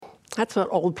That's what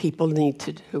old people need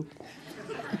to do.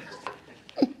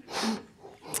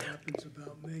 What happens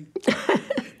about me?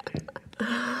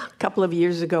 A couple of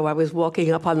years ago, I was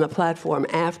walking up on the platform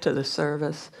after the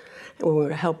service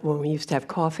when we used to have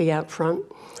coffee out front,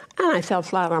 and I fell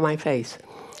flat on my face.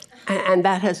 And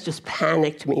that has just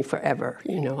panicked me forever.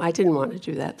 I didn't want to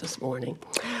do that this morning.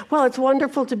 Well, it's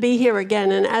wonderful to be here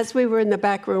again. And as we were in the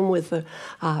back room with the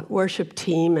worship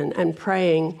team and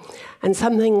praying, and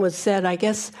something was said, I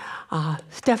guess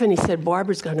Stephanie said,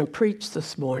 Barbara's going to preach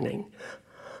this morning.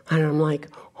 And I'm like,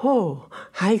 oh,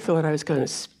 I thought I was going to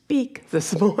speak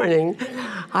this morning.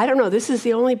 I don't know. This is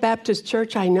the only Baptist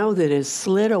church I know that has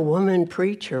slid a woman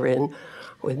preacher in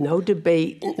with no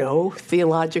debate, no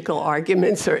theological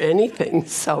arguments or anything.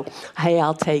 So, hey,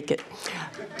 I'll take it.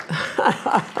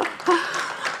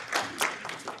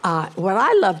 What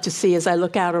I love to see as I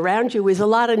look out around you is a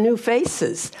lot of new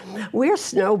faces. We're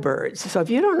snowbirds, so if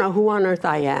you don't know who on earth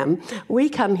I am, we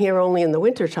come here only in the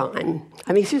wintertime.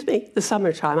 The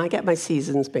summertime. I get my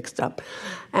seasons mixed up.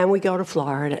 And we go to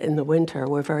Florida in the winter.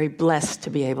 We're very blessed to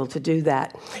be able to do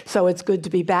that. So it's good to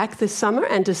be back this summer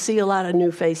and to see a lot of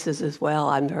new faces as well.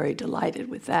 I'm very delighted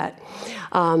with that.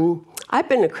 I've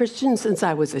been a Christian since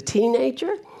I was a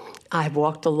teenager. I've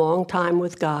walked a long time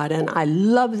with God, and I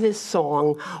love this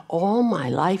song, All My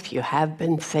Life You Have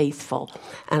Been Faithful.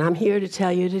 And I'm here to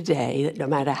tell you today that no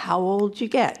matter how old you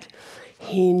get,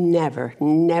 He never,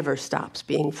 never stops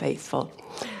being faithful.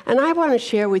 And I want to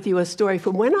share with you a story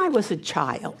from when I was a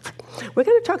child. We're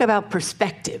going to talk about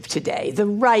perspective today, the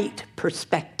right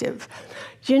perspective.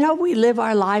 Do you know we live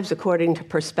our lives according to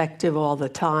perspective all the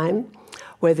time?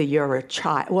 Whether you're a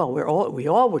child, well, we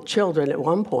all were children at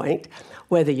one point.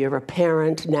 Whether you're a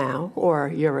parent now, or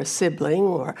you're a sibling,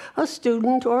 or a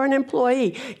student, or an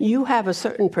employee, you have a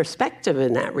certain perspective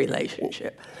in that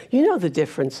relationship. You know the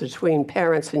difference between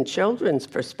parents and children's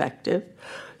perspective,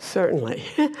 certainly.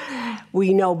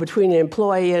 We know between an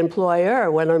employee and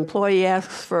employer, when an employee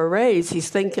asks for a raise, he's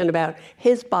thinking about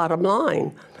his bottom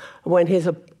line. When his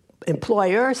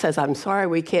employer says, I'm sorry,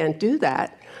 we can't do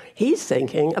that, he's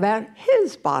thinking about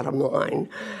his bottom line.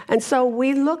 And so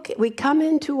we come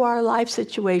into our life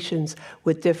situations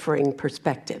with differing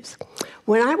perspectives.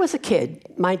 When I was a kid,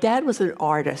 my dad was an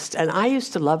artist, and I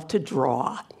used to love to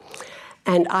draw.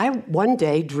 And I one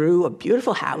day drew a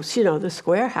beautiful house, the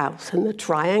square house and the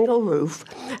triangle roof,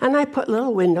 and I put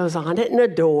little windows on it and a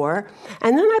door,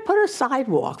 and then I put a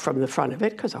sidewalk from the front of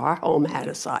it, because our home had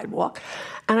a sidewalk.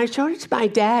 And I showed it to my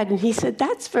dad, and he said,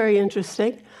 that's very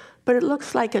interesting, but it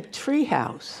looks like a tree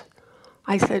house.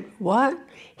 I said, what?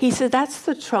 He said, that's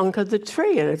the trunk of the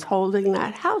tree, and it's holding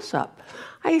that house up.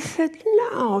 I said,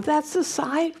 no, that's the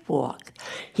sidewalk.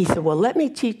 He said, well, let me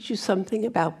teach you something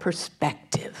about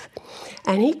perspective.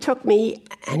 And he took me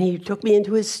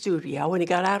into his studio, and he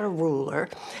got out a ruler,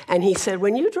 and he said,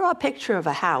 when you draw a picture of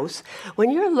a house,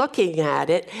 when you're looking at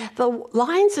it, the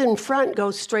lines in front go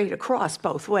straight across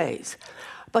both ways.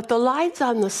 But the lines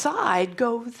on the side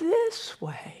go this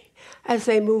way as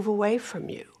they move away from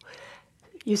you.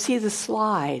 You see the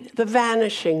slide, the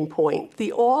vanishing point,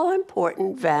 the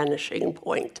all-important vanishing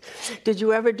point. Did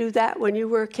you ever do that when you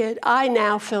were a kid? I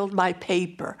now filled my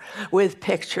paper with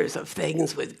pictures of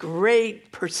things with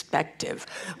great perspective.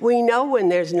 We know when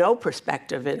there's no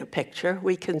perspective in a picture,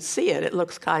 we can see it. It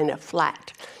looks kind of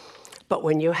flat. But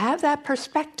when you have that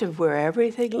perspective where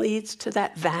everything leads to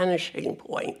that vanishing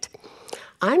point,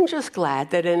 I'm just glad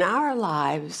that in our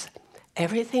lives,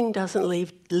 everything doesn't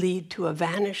lead to a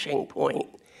vanishing point.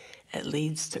 It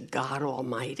leads to God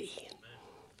Almighty.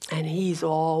 And He's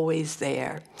always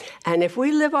there. And if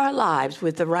we live our lives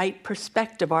with the right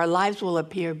perspective, our lives will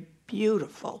appear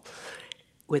beautiful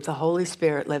with the Holy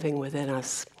Spirit living within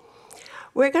us.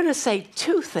 We're going to say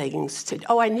two things today.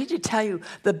 I need to tell you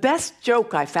the best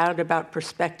joke I found about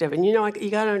perspective. And you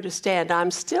got to understand, I'm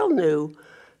still new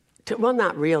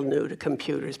not real new to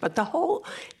computers, but the whole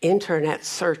internet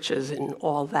searches and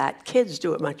all that. Kids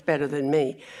do it much better than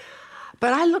me.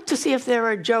 But I look to see if there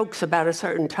are jokes about a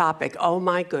certain topic. Oh,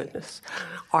 my goodness,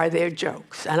 are there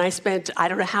jokes? And I spent, I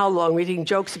don't know how long, reading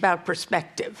jokes about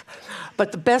perspective.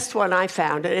 But the best one I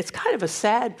found, and it's kind of a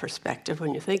sad perspective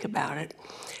when you think about it,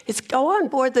 is go on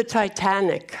board the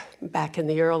Titanic back in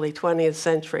the early 20th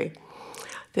century.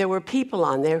 There were people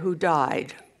on there who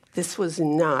died. This was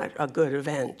not a good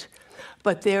event.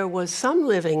 But there was some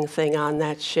living thing on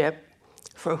that ship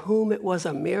for whom it was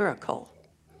a miracle.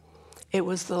 It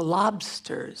was the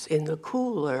lobsters in the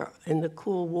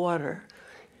cool water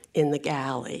in the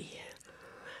galley.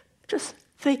 Just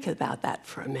think about that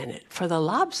for a minute. For the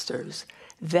lobsters,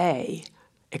 they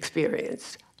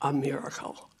experienced a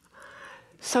miracle.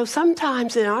 So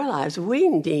sometimes in our lives, we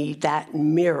need that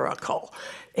miracle.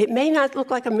 It may not look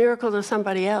like a miracle to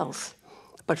somebody else,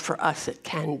 but for us it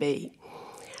can be.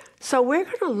 So we're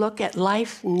going to look at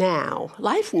life now.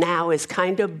 Life now is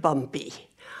kind of bumpy.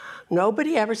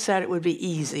 Nobody ever said it would be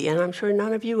easy, and I'm sure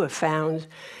none of you have found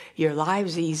your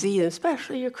lives easy, and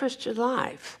especially your Christian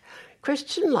life.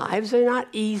 Christian lives are not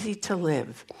easy to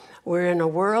live. We're in a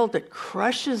world that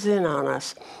crushes in on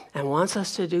us and wants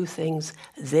us to do things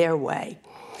their way.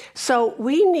 So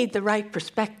we need the right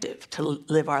perspective to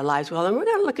live our lives well. And we're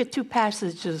going to look at two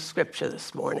passages of Scripture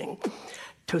this morning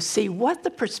to see what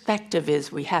the perspective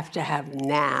is we have to have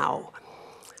now.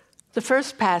 The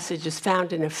first passage is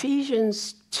found in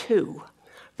Ephesians 2,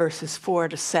 verses 4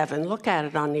 to 7. Look at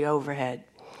it on the overhead.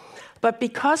 But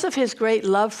because of his great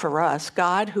love for us,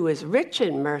 God, who is rich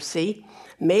in mercy,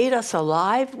 made us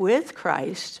alive with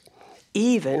Christ,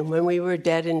 even when we were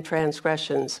dead in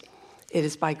transgressions. It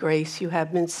is by grace you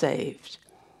have been saved.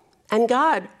 And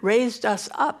God raised us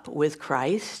up with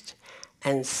Christ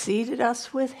and seated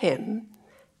us with him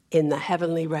in the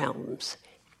heavenly realms,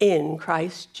 in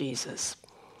Christ Jesus,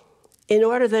 in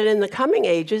order that in the coming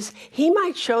ages he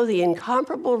might show the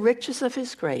incomparable riches of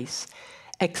his grace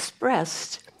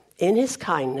expressed in his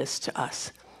kindness to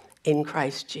us in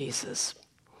Christ Jesus.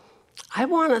 I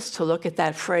want us to look at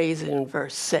that phrase in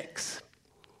verse 6.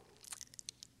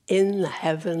 In the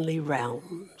heavenly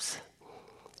realms.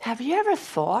 Have you ever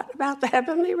thought about the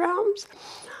heavenly realms?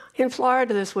 In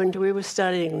Florida this winter, we were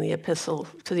studying the epistle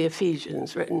to the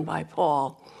Ephesians written by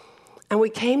Paul. And we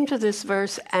came to this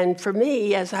verse, and for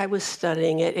me, as I was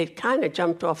studying it, it kind of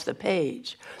jumped off the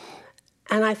page.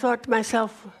 And I thought to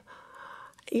myself,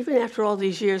 even after all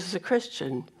these years as a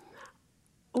Christian,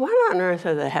 what on earth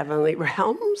are the heavenly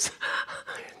realms?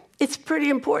 It's pretty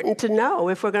important to know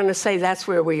if we're going to say that's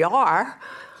where we are.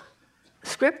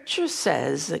 Scripture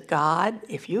says that God,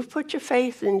 if you've put your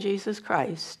faith in Jesus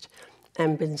Christ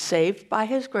and been saved by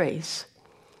his grace,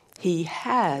 he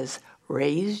has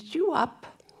raised you up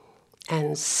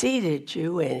and seated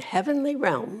you in heavenly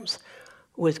realms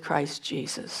with Christ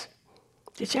Jesus.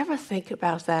 Did you ever think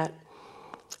about that?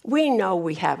 We know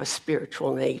we have a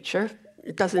spiritual nature.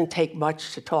 It doesn't take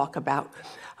much to talk about.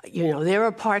 You know, there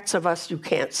are parts of us you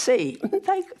can't see.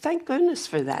 Thank goodness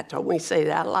for that. Don't we say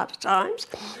that a lot of times?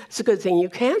 It's a good thing you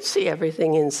can't see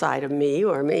everything inside of me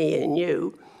or me in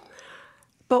you.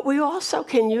 But we also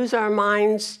can use our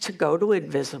minds to go to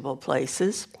invisible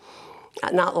places.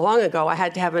 Not long ago, I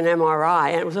had to have an MRI,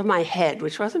 and it was of my head,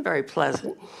 which wasn't very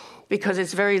pleasant because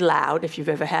it's very loud if you've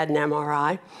ever had an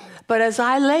MRI. But as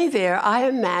I lay there,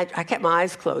 I kept my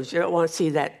eyes closed. You don't want to see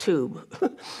that tube.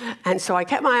 And so I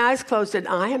kept my eyes closed, and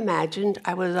I imagined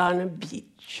I was on a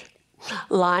beach,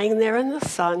 lying there in the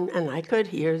sun, and I could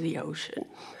hear the ocean.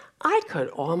 I could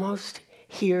almost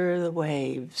hear the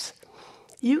waves.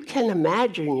 You can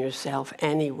imagine yourself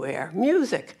anywhere.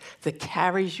 Music that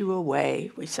carries you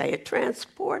away. We say it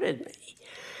transported me.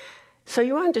 So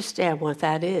you understand what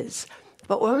that is.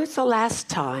 But when was the last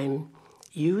time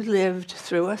you lived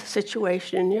through a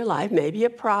situation in your life, maybe a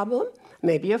problem,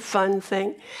 maybe a fun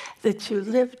thing, that you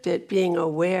lived it being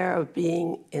aware of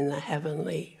being in the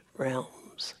heavenly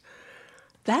realms?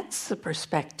 That's the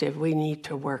perspective we need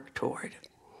to work toward.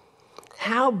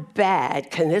 How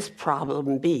bad can this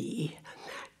problem be?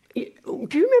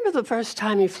 Do you remember the first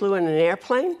time you flew in an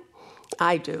airplane?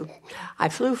 I do. I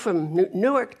flew from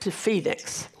Newark to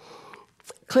Phoenix,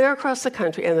 clear across the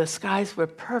country, and the skies were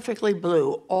perfectly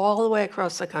blue all the way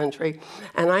across the country,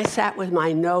 and I sat with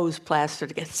my nose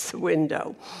plastered against the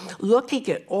window, looking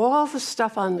at all the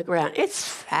stuff on the ground. It's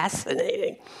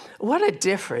fascinating. What a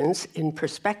difference in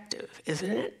perspective, isn't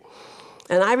it?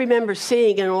 And I remember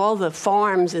seeing in all the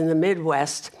farms in the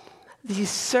Midwest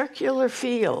these circular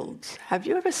fields. Have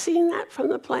you ever seen that from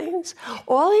the planes?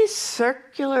 All these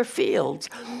circular fields.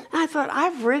 And I thought,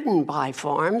 I've ridden by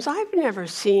farms. I've never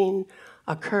seen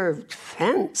a curved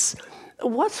fence.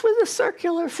 What's with the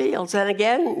circular fields? And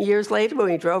again, years later, when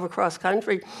we drove across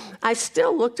country, I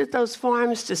still looked at those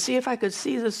farms to see if I could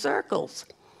see the circles.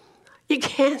 You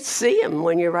can't see them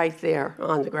when you're right there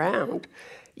on the ground.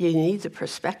 You need the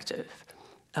perspective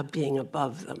of being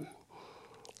above them.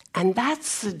 And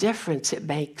that's the difference it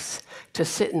makes to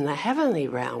sit in the heavenly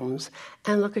realms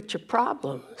and look at your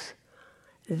problems.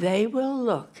 They will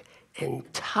look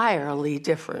entirely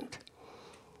different.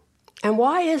 And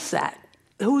why is that?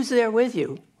 Who's there with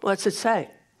you? What's it say?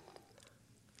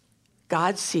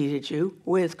 God seated you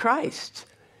with Christ.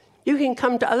 You can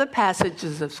come to other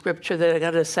passages of Scripture that are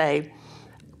going to say,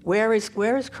 where is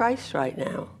Christ right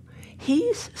now?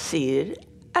 He's seated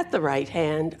at the right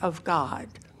hand of God.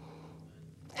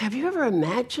 Have you ever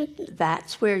imagined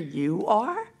that's where you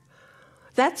are?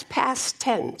 That's past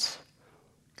tense.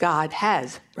 God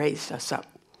has raised us up.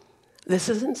 This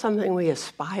isn't something we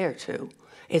aspire to.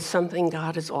 It's something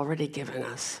God has already given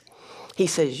us. He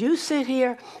says, you sit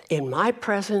here in my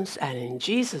presence and in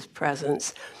Jesus'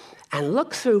 presence and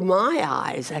look through my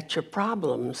eyes at your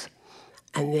problems,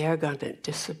 and they're going to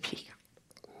disappear.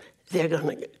 They're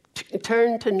going to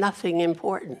turn to nothing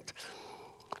important.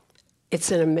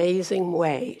 It's an amazing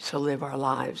way to live our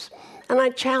lives. And I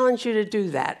challenge you to do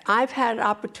that. I've had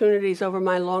opportunities over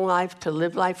my long life to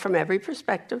live life from every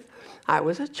perspective. I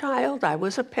was a child, I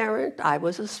was a parent, I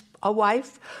was a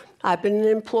wife, I've been an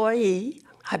employee,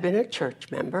 I've been a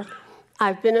church member,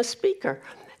 I've been a speaker.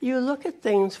 You look at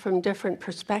things from different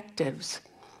perspectives,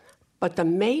 but the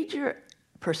major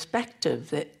perspective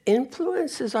that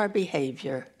influences our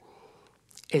behavior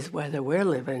is whether we're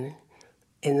living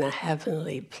in the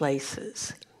heavenly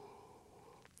places.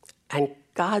 And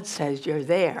God says, you're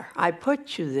there. I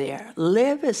put you there.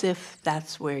 Live as if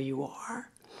that's where you are.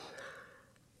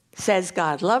 Says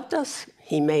God loved us.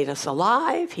 He made us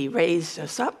alive. He raised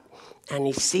us up. And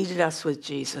he seated us with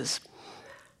Jesus.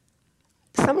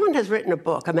 Someone has written a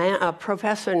book. A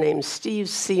professor named Steve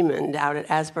Seamond out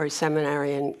at Asbury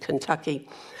Seminary in Kentucky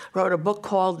wrote a book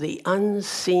called The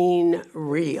Unseen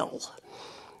Real.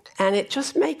 And it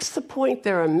just makes the point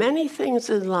there are many things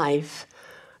in life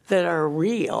that are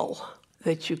real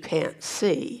that you can't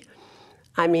see.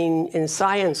 I mean, in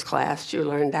science class, you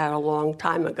learned that a long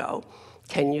time ago.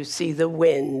 Can you see the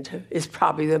wind is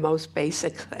probably the most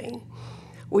basic thing.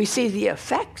 We see the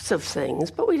effects of things,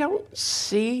 but we don't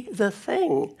see the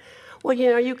thing. Well,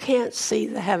 you can't see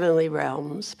the heavenly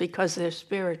realms because they're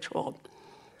spiritual.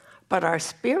 But our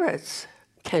spirits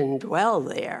can dwell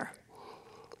there.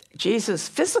 Jesus'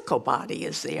 physical body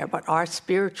is there, but our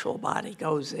spiritual body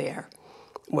goes there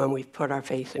when we put our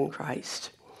faith in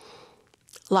Christ.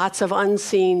 Lots of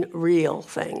unseen, real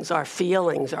things. Our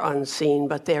feelings are unseen,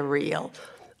 but they're real.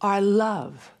 Our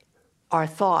love, our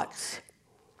thoughts,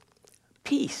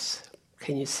 peace.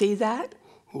 Can you see that?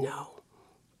 No,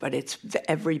 but it's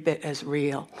every bit as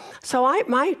real. So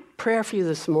my prayer for you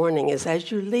this morning is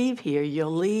as you leave here,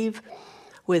 you'll leave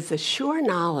with the sure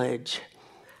knowledge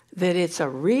that it's a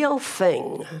real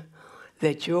thing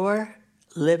that you're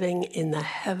living in the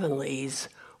heavenlies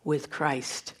with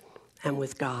Christ and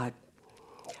with God.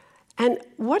 And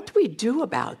what do we do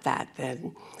about that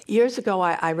then? Years ago,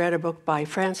 I read a book by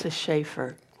Francis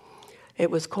Schaeffer.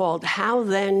 It was called How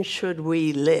Then Should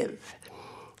We Live?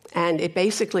 And it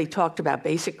basically talked about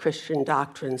basic Christian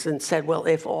doctrines and said, well,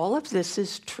 if all of this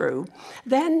is true,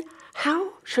 then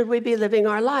how should we be living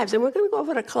our lives? And we're going to go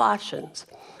over to Colossians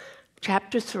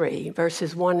chapter 3,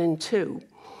 verses 1 and 2.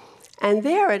 And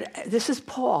this is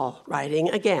Paul writing,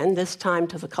 again, this time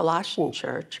to the Colossian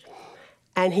church.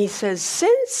 And he says,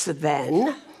 since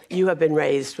then you have been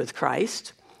raised with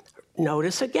Christ.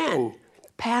 Notice again,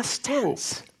 past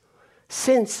tense.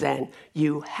 Since then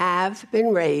you have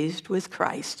been raised with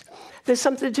Christ. There's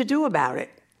something to do about it.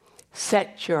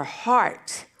 Set your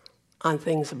heart on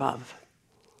things above.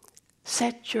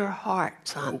 Set your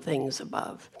hearts on things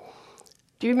above.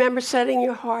 Do you remember setting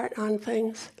your heart on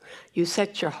things? You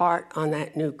set your heart on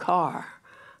that new car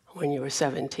when you were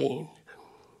 17.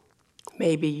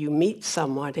 Maybe you meet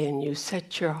someone and you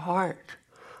set your heart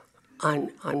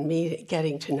on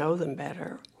getting to know them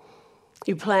better.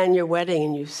 You plan your wedding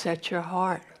and you set your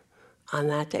heart on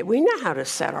that day. We know how to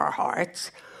set our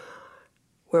hearts.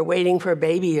 We're waiting for a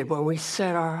baby, and when we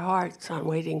set our hearts on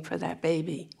waiting for that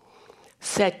baby,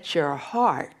 set your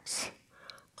hearts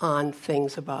on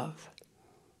things above.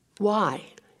 Why?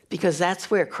 Because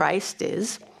that's where Christ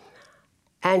is,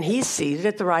 and he's seated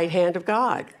at the right hand of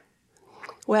God.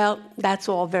 Well, that's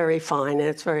all very fine, and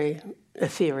it's very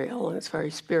ethereal, and it's very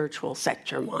spiritual.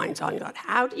 Set your minds on God.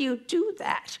 How do you do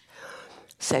that?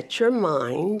 Set your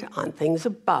mind on things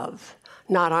above,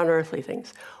 not on earthly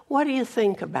things. What do you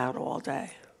think about all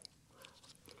day?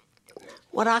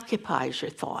 What occupies your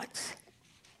thoughts?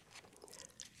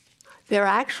 There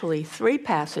are actually 3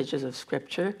 passages of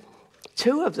Scripture,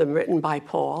 2 of them written by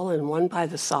Paul and 1 by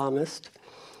the psalmist,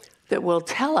 that will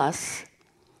tell us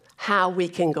how we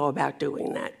can go about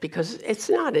doing that, because it's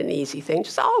not an easy thing.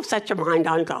 Just, set your mind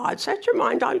on God. Set your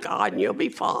mind on God and you'll be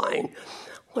fine.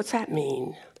 What's that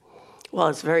mean? Well,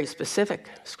 it's very specific.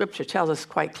 Scripture tells us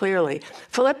quite clearly.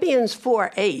 Philippians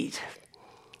 4:8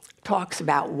 talks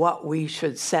about what we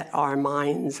should set our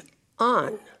minds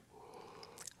on.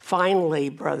 Finally,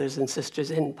 brothers and sisters,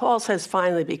 and Paul says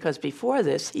finally because before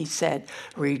this he said,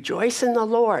 rejoice in the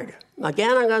Lord.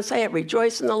 Again, I'm going to say it,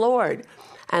 rejoice in the Lord.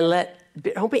 And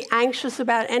don't be anxious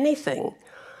about anything,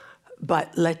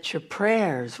 but let your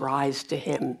prayers rise to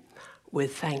him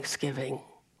with thanksgiving.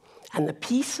 And the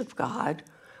peace of God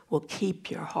will keep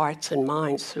your hearts and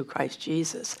minds through Christ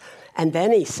Jesus. And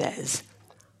then he says,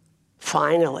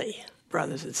 finally,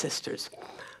 brothers and sisters,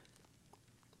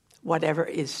 whatever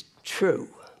is true.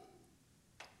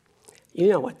 You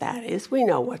know what that is. We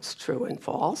know what's true and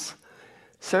false.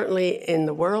 Certainly in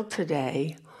the world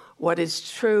today, what is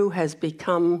true has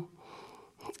become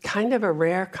kind of a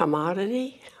rare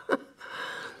commodity.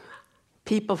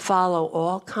 People follow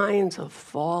all kinds of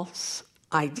false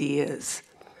ideas.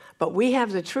 But we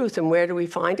have the truth, and where do we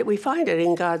find it? We find it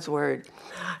in God's Word.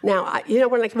 Now,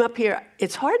 when I come up here,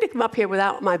 it's hard to come up here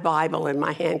without my Bible in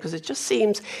my hand, because it just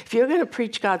seems, if you're going to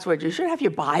preach God's Word, you should have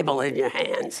your Bible in your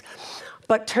hands.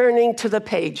 But turning to the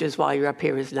pages while you're up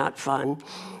here is not fun.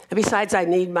 And besides, I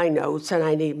need my notes and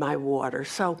I need my water.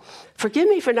 So forgive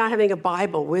me for not having a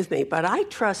Bible with me, but I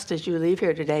trust as you leave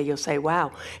here today, you'll say,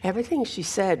 wow, everything she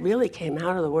said really came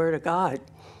out of the Word of God,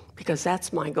 because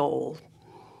that's my goal.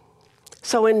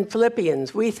 So in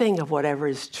Philippians, we think of whatever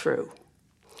is true.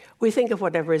 We think of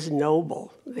whatever is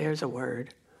noble. There's a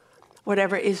word.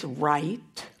 Whatever is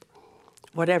right.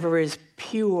 Whatever is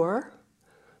pure.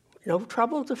 No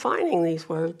trouble defining these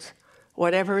words.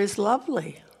 Whatever is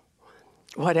lovely.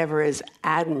 Whatever is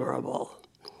admirable.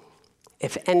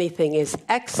 If anything is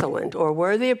excellent or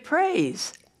worthy of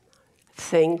praise,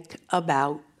 think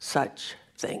about such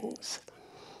things.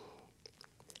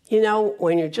 You know,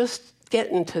 when you're just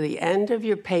getting to the end of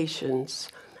your patience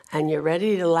and you're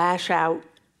ready to lash out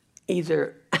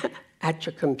either at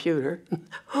your computer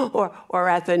or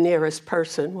at the nearest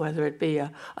person, whether it be a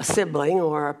sibling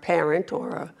or a parent or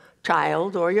a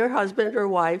child or your husband or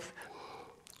wife,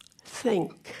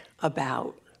 think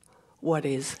about what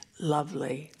is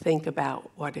lovely. Think about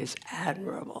what is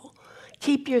admirable.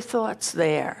 Keep your thoughts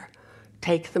there.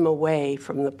 Take them away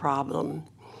from the problem.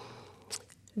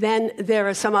 Then there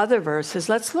are some other verses.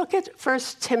 Let's look at 1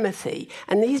 Timothy.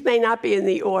 And these may not be in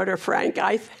the order, Frank.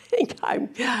 I think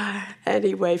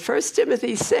anyway, 1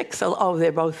 Timothy 6. Oh,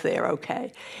 they're both there.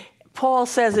 Okay. Paul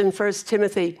says in 1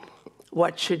 Timothy,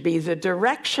 what should be the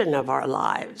direction of our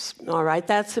lives? All right,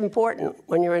 that's important.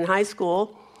 When you're in high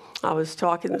school, I was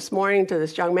talking this morning to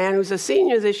this young man who's a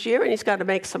senior this year, and he's got to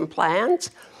make some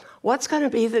plans. What's going to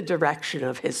be the direction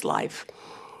of his life?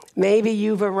 Maybe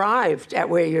you've arrived at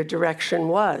where your direction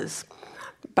was.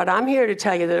 But I'm here to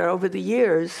tell you that over the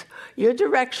years, your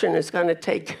direction is going to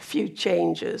take a few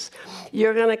changes.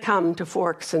 You're going to come to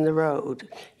forks in the road.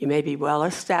 You may be well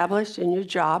established in your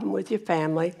job and with your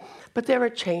family, but there are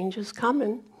changes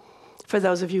coming. For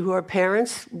those of you who are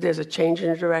parents, there's a change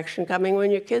in direction coming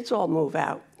when your kids all move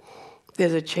out.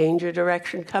 There's a change of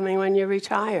direction coming when you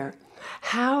retire.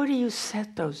 How do you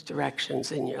set those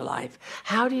directions in your life?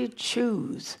 How do you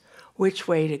choose which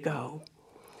way to go?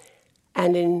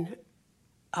 And in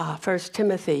 1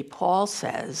 Timothy, Paul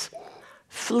says,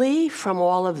 flee from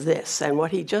all of this. And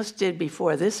what he just did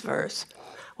before this verse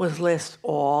was list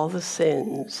all the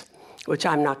sins, which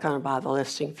I'm not going to bother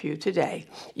listing for you today.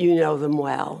 You know them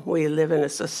well. We live in a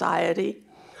society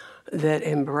that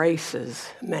embraces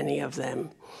many of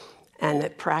them and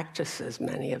that practices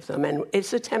many of them. And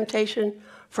it's a temptation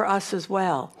for us as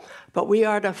well. But we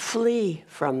are to flee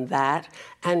from that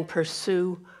and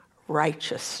pursue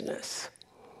righteousness.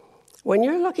 When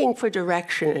you're looking for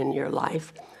direction in your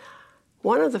life,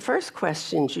 one of the first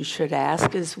questions you should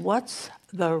ask is, what's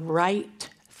the right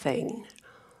thing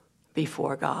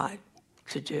before God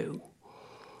to do?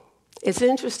 It's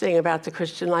interesting about the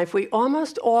Christian life. We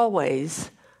almost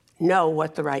always know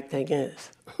what the right thing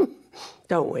is,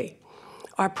 don't we?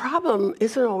 Our problem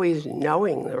isn't always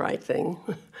knowing the right thing.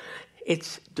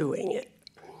 It's doing it.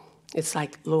 It's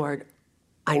like, Lord,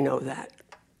 I know that,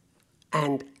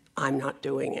 and I'm not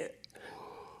doing it.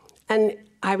 And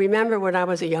I remember when I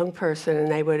was a young person,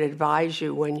 and they would advise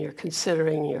you when you're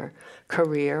considering your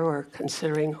career or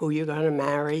considering who you're going to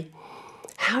marry,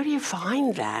 how do you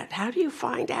find that? How do you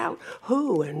find out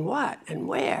who and what and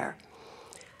where?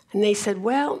 And they said,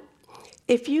 well,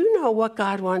 if you know what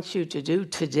God wants you to do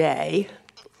today,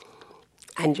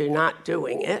 and you're not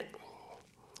doing it,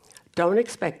 don't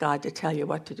expect God to tell you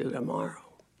what to do tomorrow.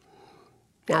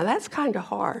 Now, that's kind of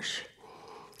harsh.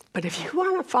 But if you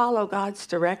want to follow God's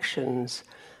directions,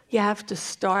 you have to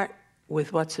start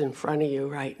with what's in front of you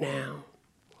right now.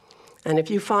 And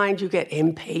if you find you get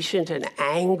impatient and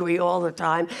angry all the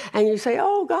time, and you say,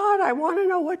 oh, God, I want to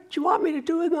know what you want me to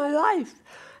do with my life.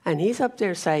 And he's up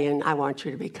there saying, I want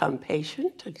you to become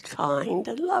patient and kind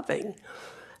and loving.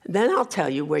 Then I'll tell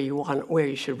you where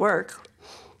you should work,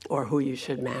 or who you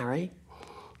should marry,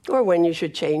 or when you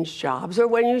should change jobs, or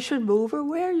when you should move, or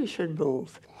where you should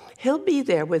move. He'll be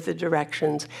there with the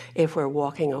directions if we're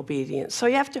walking obedience. So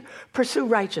you have to pursue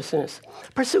righteousness,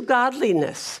 pursue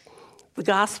godliness. The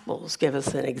Gospels give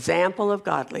us an example of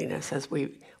godliness as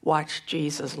we watch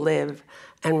Jesus live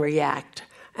and react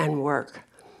and work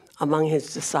among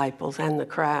his disciples and the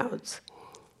crowds.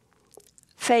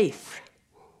 Faith.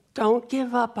 Don't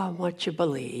give up on what you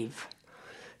believe.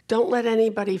 Don't let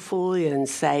anybody fool you and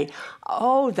say,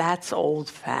 oh, that's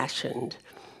old-fashioned.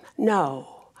 No,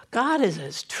 God is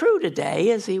as true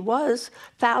today as he was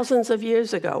thousands of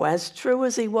years ago, as true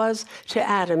as he was to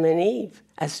Adam and Eve,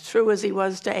 as true as he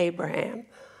was to Abraham,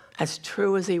 as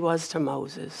true as he was to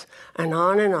Moses, and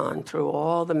on through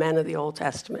all the men of the Old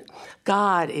Testament.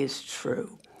 God is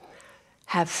true.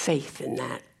 Have faith in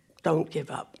that. Don't give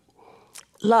up.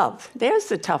 Love. There's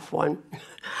the tough one.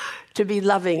 To be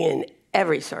loving in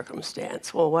every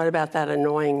circumstance. Well, what about that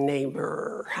annoying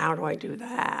neighbor? How do I do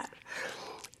that?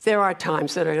 There are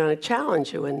times that are going to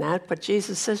challenge you in that, but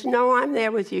Jesus says, no, I'm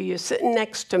there with you. You're sitting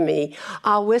next to me.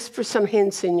 I'll whisper some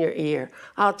hints in your ear.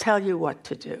 I'll tell you what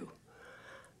to do.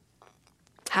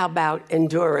 How about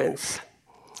endurance?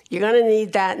 You're going to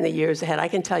need that in the years ahead. I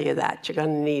can tell you that. You're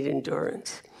going to need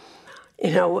endurance.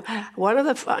 You know, one of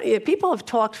the people have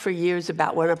talked for years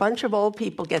about when a bunch of old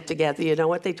people get together, you know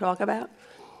what they talk about?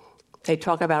 They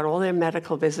talk about all their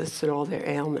medical visits and all their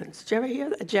ailments. Did you ever hear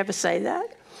that? Did you ever say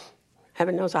that?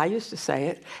 Heaven knows I used to say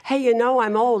it. Hey, you know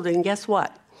I'm old, and guess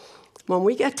what? When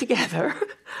we get together,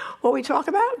 what we talk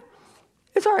about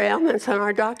is our ailments and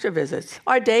our doctor visits.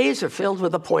 Our days are filled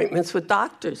with appointments with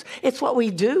doctors. It's what we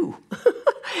do.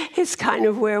 It's kind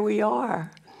of where we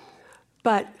are.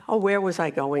 But, where was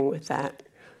I going with that?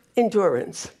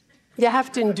 Endurance. You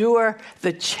have to endure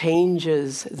the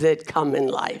changes that come in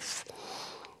life.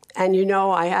 And you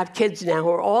know, I have kids now who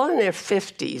are all in their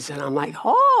 50s, and I'm like,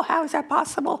 oh, how is that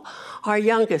possible? Our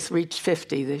youngest reached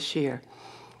 50 this year.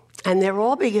 And they're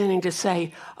all beginning to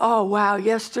say, oh, wow,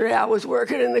 yesterday I was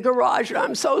working in the garage, and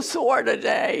I'm so sore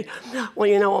today. Well,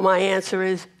 you know what my answer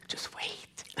is? Just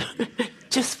wait.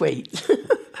 Just wait.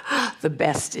 The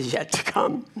best is yet to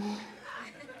come.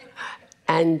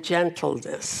 And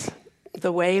gentleness.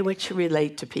 The way in which you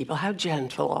relate to people. How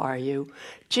gentle are you?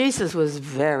 Jesus was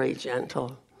very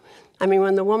gentle. I mean,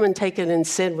 when the woman taken in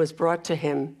sin was brought to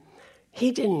him,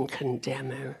 he didn't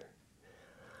condemn her.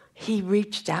 He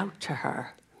reached out to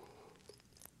her.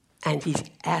 And he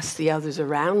asked the others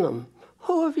around them,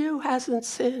 who of you hasn't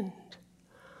sinned?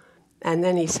 And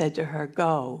then he said to her,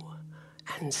 go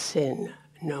and sin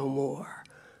no more.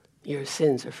 Your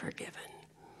sins are forgiven.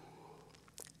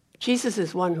 Jesus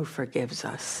is one who forgives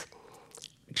us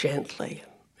gently,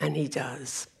 and he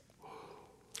does.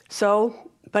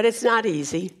 So, but it's not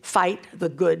easy. Fight the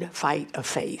good fight of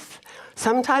faith.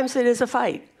 Sometimes it is a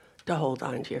fight to hold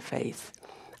on to your faith.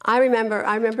 I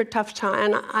remember tough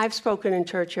times, and I've spoken in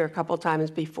church here a couple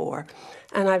times before,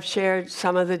 and I've shared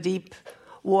some of the deep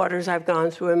waters I've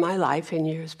gone through in my life in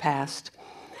years past.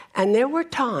 And there were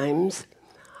times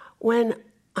when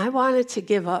I wanted to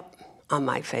give up on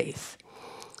my faith.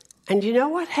 And you know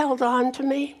what held on to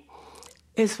me?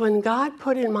 Is when God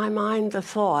put in my mind the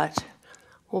thought,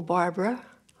 well, Barbara,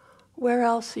 where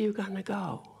else are you going to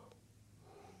go?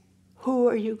 Who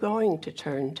are you going to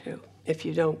turn to if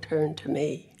you don't turn to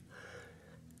me?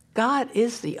 God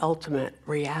is the ultimate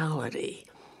reality.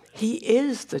 He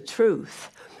is the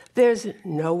truth. There's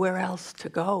nowhere else to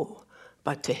go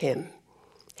but to him.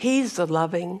 He's the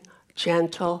loving,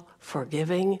 gentle,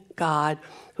 forgiving God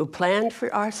who planned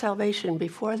for our salvation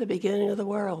before the beginning of the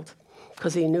world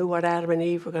because he knew what Adam and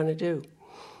Eve were going to do.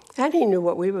 And he knew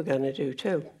what we were going to do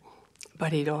too.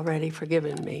 But he'd already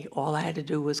forgiven me. All I had to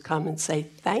do was come and say,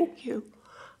 thank you.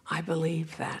 I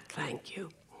believe that. Thank you.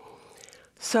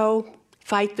 So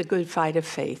fight the good fight of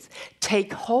faith.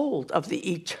 Take hold of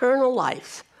the eternal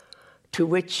life to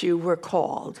which you were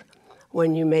called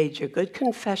when you made your good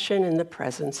confession in the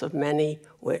presence of many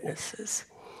witnesses.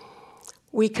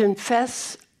 We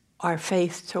confess our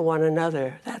faith to one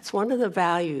another. That's one of the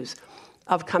values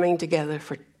of coming together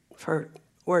for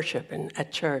worship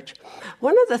at church.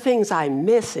 One of the things I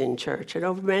miss in church, and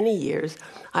over many years,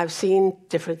 I've seen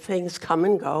different things come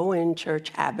and go in church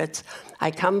habits.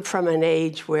 I come from an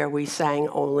age where we sang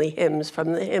only hymns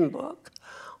from the hymn book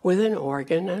with an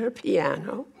organ and a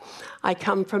piano. I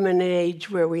come from an age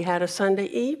where we had a Sunday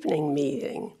evening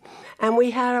meeting, and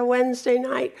we had a Wednesday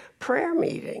night prayer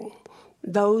meeting.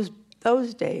 Those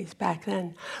days back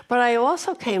then. But I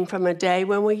also came from a day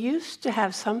when we used to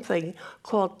have something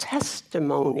called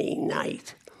testimony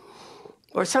night.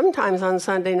 Or sometimes on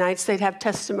Sunday nights, they'd have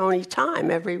testimony time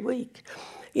every week.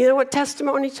 You know what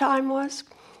testimony time was?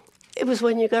 It was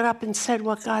when you got up and said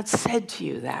what God said to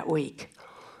you that week.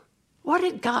 What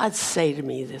did God say to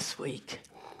me this week?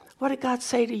 What did God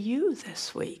say to you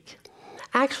this week?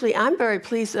 Actually, I'm very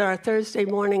pleased that our Thursday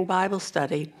morning Bible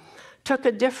study took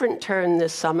a different turn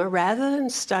this summer. Rather than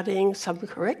studying some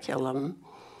curriculum,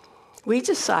 we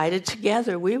decided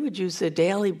together we would use the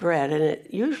daily bread, and it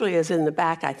usually is in the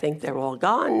back. I think they're all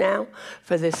gone now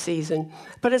for this season,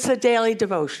 but it's a daily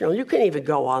devotional. You can even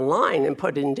go online and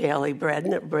put in daily bread,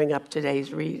 and it'll bring up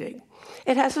today's reading.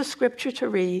 It has a scripture to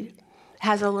read,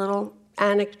 has a little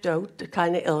anecdote that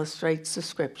kind of illustrates the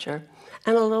scripture,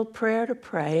 and a little prayer to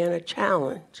pray and a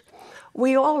challenge.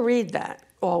 We all read that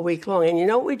all week long, and you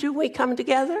know what we do when we come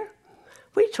together?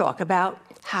 We talk about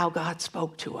how God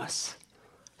spoke to us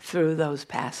through those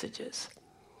passages.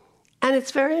 And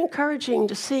it's very encouraging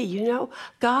to see,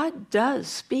 God does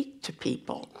speak to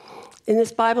people. In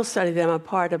this Bible study that I'm a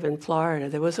part of in Florida,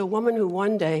 there was a woman who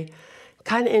one day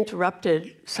kind of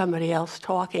interrupted somebody else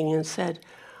talking and said,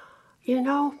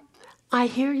 I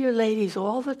hear you ladies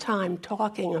all the time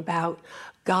talking about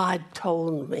God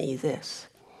told me this.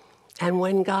 And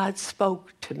when God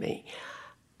spoke to me,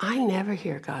 I never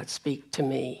hear God speak to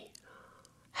me.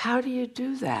 How do you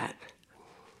do that?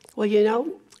 Well,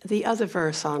 the other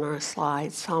verse on our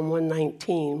slide, Psalm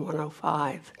 119,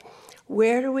 105,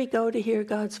 where do we go to hear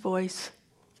God's voice?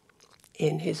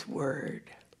 In his word.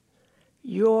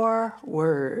 Your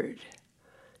word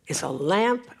is a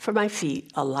lamp for my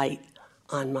feet, a light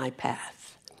on my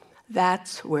path.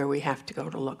 That's where we have to go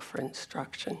to look for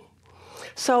instruction.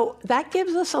 So that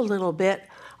gives us a little bit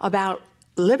about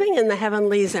living in the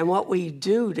heavenlies and what we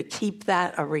do to keep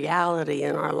that a reality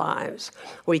in our lives.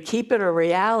 We keep it a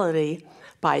reality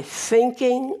by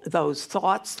thinking those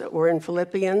thoughts that were in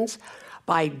Philippians,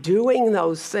 by doing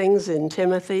those things in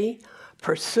Timothy,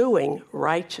 pursuing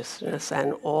righteousness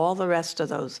and all the rest of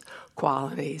those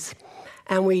qualities.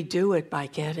 And we do it by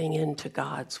getting into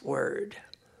God's word,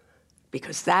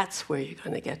 because that's where you're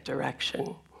going to get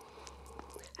direction.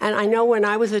 And I know when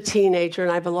I was a teenager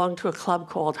and I belonged to a club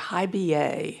called High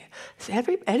BA.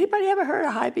 Anybody ever heard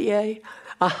of High BA?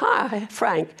 Aha,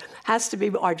 Frank, has to be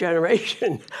our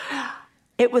generation.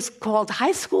 It was called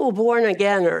High School Born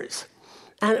Againers.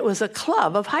 And it was a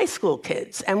club of high school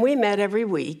kids. And we met every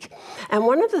week. And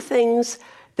one of the things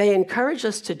they encouraged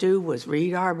us to do was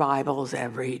read our Bibles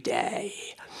every day.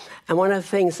 And one of the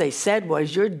things they said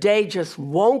was, your day just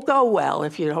won't go well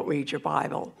if you don't read your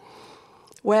Bible.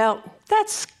 Well,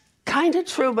 that's kind of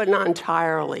true, but not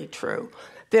entirely true.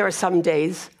 There are some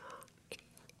days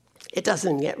it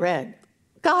doesn't get read.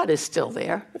 God is still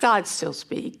there. God still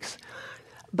speaks.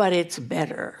 But it's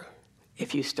better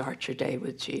if you start your day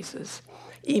with Jesus.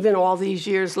 Even all these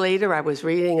years later, I was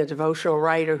reading a devotional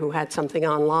writer who had something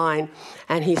online,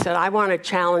 and he said, I want to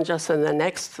challenge us in the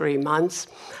next 3 months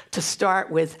to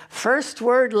start with first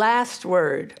word, last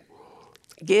word.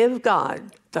 Give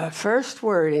God the first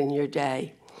word in your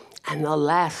day and the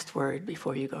last word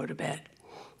before you go to bed.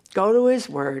 Go to his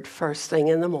word first thing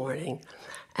in the morning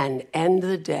and end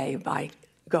the day by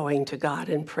going to God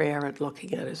in prayer and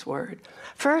looking at his word.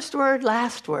 First word,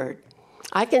 last word.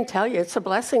 I can tell you it's a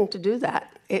blessing to do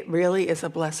that. It really is a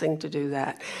blessing to do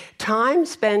that. Time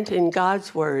spent in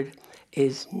God's word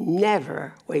is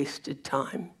never wasted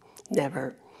time.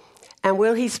 Never. And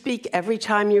will he speak every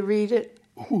time you read it?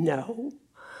 No.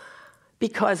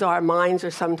 Because our minds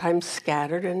are sometimes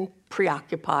scattered and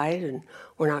preoccupied and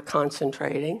we're not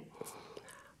concentrating.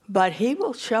 But he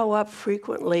will show up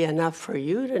frequently enough for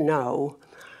you to know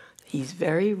he's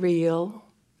very real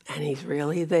and he's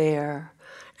really there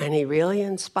and he really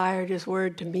inspired his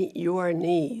word to meet your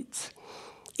needs.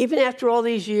 Even after all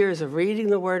these years of reading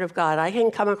the word of God, I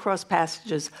can come across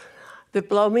passages that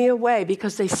blow me away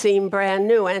because they seem brand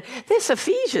new. And this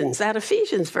that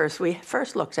Ephesians verse we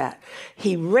first looked at,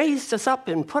 he raised us up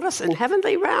and put us in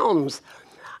heavenly realms.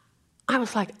 I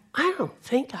was like, I don't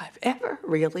think I've ever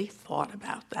really thought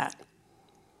about that.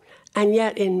 And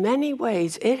yet, in many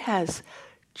ways, it has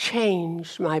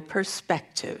changed my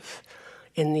perspective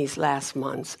in these last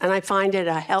months. And I find it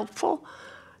a helpful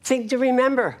thing to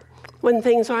remember when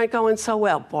things aren't going so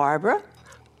well. Barbara,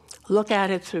 look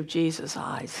at it through Jesus'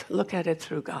 eyes. Look at it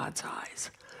through God's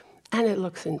eyes. And it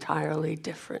looks entirely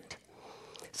different.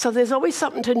 So there's always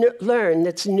something to learn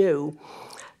that's new.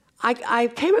 I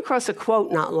came across a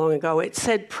quote not long ago. It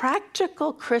said,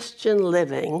 practical Christian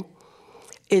living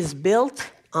is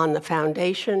built on the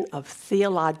foundation of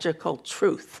theological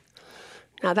truth.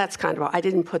 Now that's kind of, I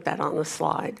didn't put that on the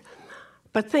slide.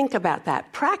 But think about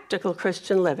that. Practical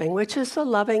Christian living, which is the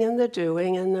loving and the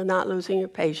doing and the not losing your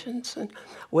patience and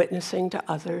witnessing to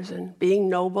others and being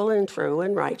noble and true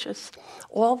and righteous.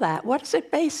 All that. What is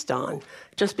it based on?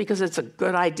 Just because it's a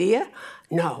good idea?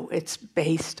 No, it's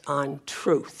based on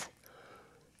truth.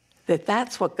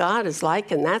 That's what God is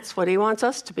like, and that's what he wants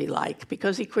us to be like,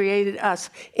 because he created us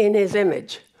in his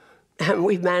image. And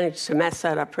we've managed to mess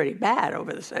that up pretty bad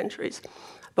over the centuries.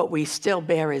 But we still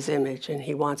bear his image, and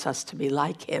he wants us to be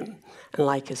like him and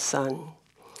like his son.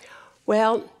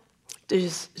 Well,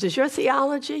 does your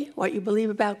theology, what you believe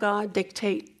about God,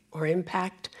 dictate or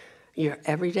impact your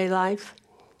everyday life?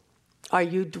 Are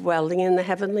you dwelling in the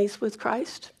heavenlies with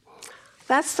Christ?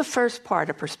 That's the first part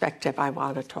of perspective I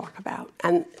want to talk about.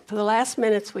 And for the last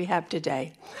minutes we have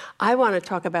today, I want to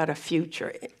talk about a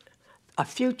future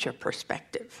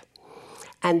perspective.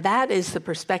 And that is the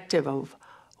perspective of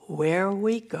where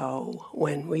we go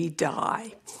when we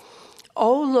die.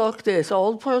 Oh, look, this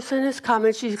old person is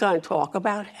coming. She's going to talk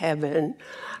about heaven.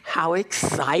 How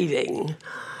exciting.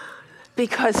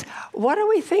 Because what do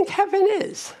we think heaven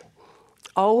is?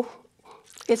 Oh,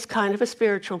 it's kind of a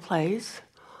spiritual place.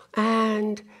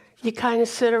 And you kind of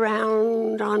sit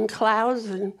around on clouds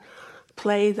and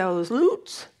play those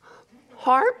lutes,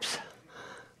 harps.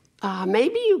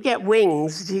 Maybe you get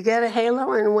wings. Do you get a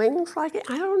halo and wings like it?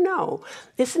 I don't know.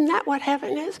 Isn't that what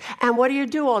heaven is? And what do you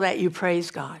do all that? You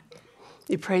praise God.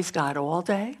 You praise God all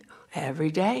day, every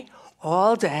day,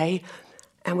 all day.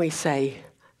 And we say,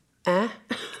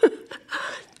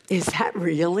 is that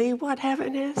really what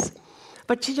heaven is?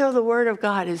 But you know, the Word of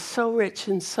God is so rich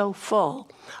and so full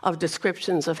of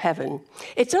descriptions of heaven.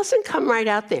 It doesn't come right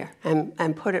out there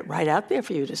and put it right out there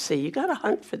for you to see. You got to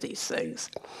hunt for these things.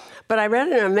 But I read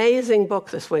an amazing book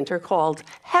this winter called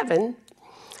Heaven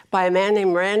by a man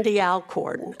named Randy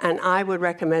Alcorn, and I would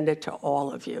recommend it to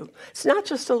all of you. It's not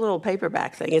just a little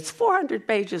paperback thing. It's 400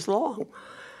 pages long.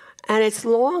 And it's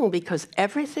long because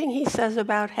everything he says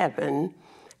about heaven,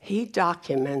 he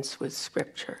documents with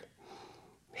Scripture.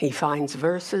 He finds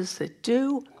verses that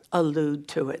do allude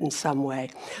to it in some way.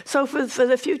 So for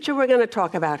the future, we're going to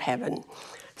talk about heaven.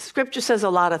 Scripture says a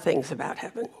lot of things about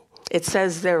heaven. It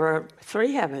says there are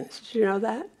 3 heavens. Did you know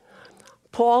that?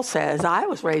 Paul says, I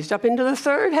was raised up into the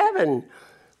 3rd heaven.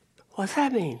 What's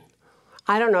that mean?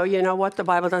 I don't know. You know what? The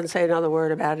Bible doesn't say another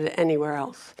word about it anywhere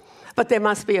else. But there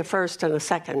must be a 1st and a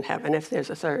 2nd heaven if there's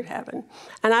a 3rd heaven.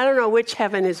 And I don't know which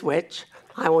heaven is which.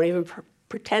 I won't even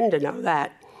pretend to know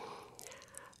that.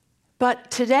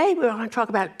 But today we want to talk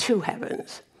about 2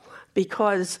 heavens,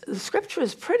 because the Scripture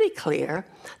is pretty clear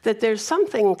that there's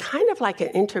something kind of like an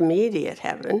intermediate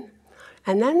heaven,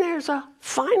 and then there's a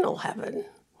final heaven.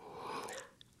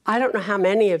 I don't know how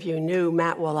many of you knew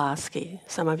Matt Woloski.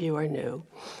 Some of you are new.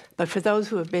 But for those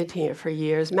who have been here for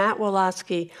years, Matt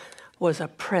Woloski was a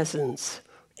presence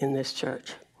in this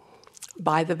church.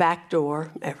 By the back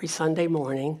door every Sunday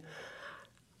morning.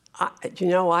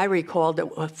 I recalled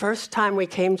that the first time we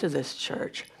came to this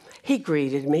church, he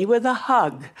greeted me with a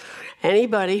hug.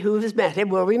 Anybody who has met him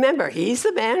will remember, he's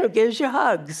the man who gives you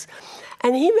hugs.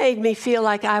 And he made me feel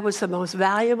like I was the most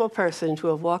valuable person to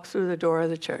have walked through the door of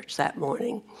the church that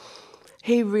morning.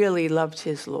 He really loved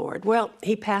his Lord. Well,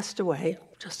 he passed away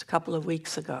just a couple of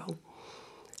weeks ago.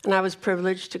 And I was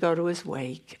privileged to go to his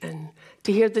wake and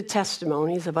to hear the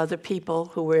testimonies of other people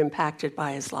who were impacted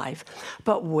by his life.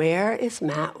 But where is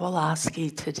Matt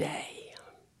Woloski today?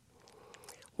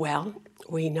 Well,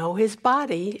 we know his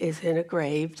body is in a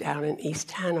grave down in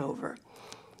East Hanover.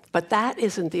 But that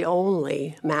isn't the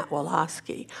only Matt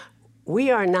Woloski. We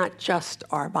are not just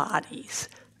our bodies,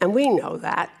 and we know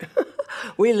that.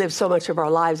 We live so much of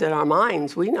our lives in our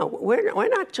minds. We know we're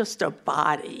not just a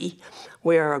body.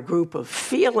 We're a group of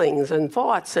feelings and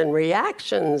thoughts and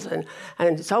reactions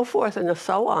and so forth and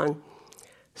so on.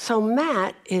 So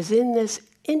Matt is in this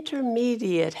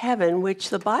intermediate heaven, which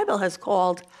the Bible has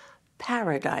called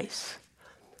paradise.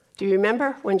 Do you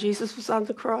remember when Jesus was on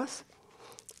the cross?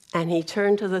 And he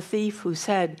turned to the thief who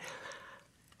said,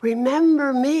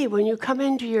 remember me when you come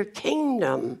into your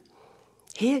kingdom.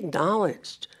 He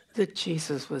acknowledged that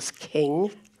Jesus was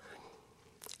king.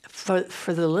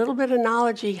 For the little bit of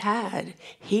knowledge he had,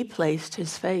 he placed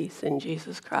his faith in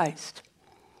Jesus Christ.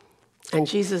 And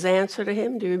Jesus' answer to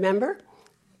him, do you remember?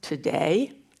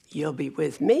 Today, you'll be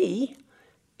with me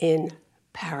in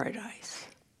paradise.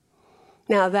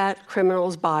 Now, that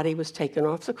criminal's body was taken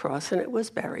off the cross and it was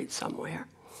buried somewhere,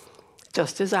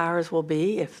 just as ours will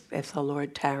be if the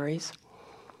Lord tarries.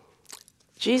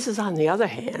 Jesus, on the other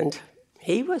hand,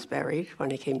 he was buried when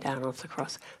he came down off the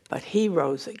cross, but he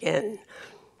rose again.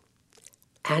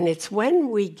 And it's when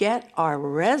we get our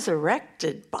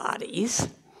resurrected bodies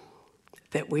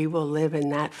that we will live in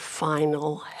that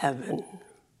final heaven.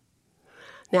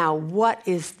 Now, what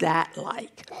is that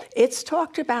like? It's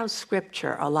talked about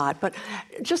Scripture a lot, but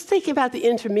just thinking about the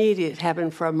intermediate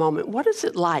heaven for a moment, what is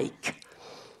it like?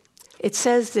 It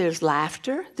says there's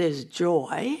laughter, there's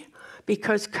joy,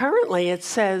 because currently it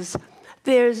says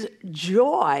there's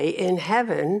joy in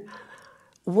heaven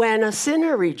when a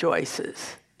sinner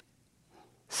rejoices.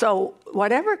 So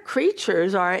whatever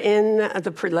creatures are in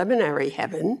the preliminary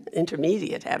heaven,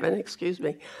 intermediate heaven,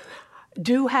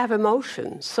 do have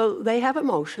emotions. So they have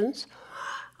emotions.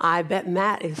 I bet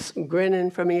Matt is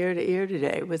grinning from ear to ear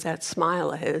today with that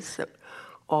smile of his that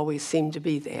always seemed to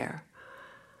be there.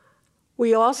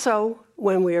 We also,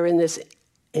 when we are in this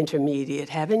intermediate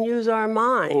heaven, use our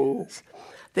minds.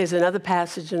 There's another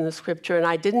passage in the Scripture, and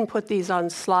I didn't put these on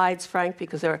slides, Frank,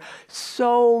 because there are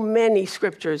so many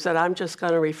Scriptures that I'm just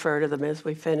going to refer to them as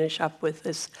we finish up with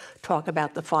this talk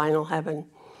about the final heaven.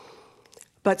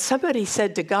 But somebody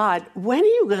said to God, when are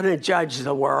you going to judge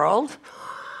the world?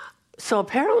 So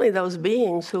apparently those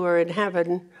beings who are in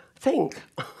heaven think.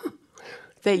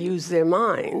 They use their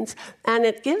minds. And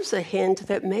it gives a hint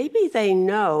that maybe they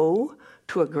know,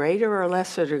 to a greater or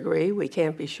lesser degree, we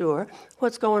can't be sure,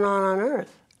 what's going on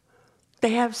earth.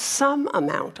 They have some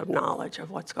amount of knowledge of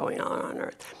what's going on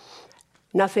earth.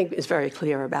 Nothing is very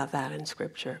clear about that in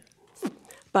Scripture.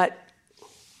 But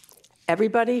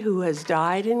everybody who has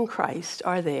died in Christ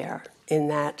are there in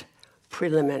that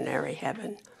preliminary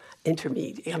heaven,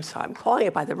 I'm calling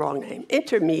it by the wrong name,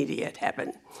 intermediate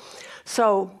heaven.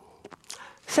 So,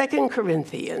 2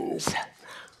 Corinthians,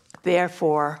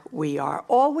 therefore, we are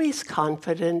always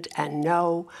confident and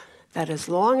know that as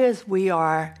long as we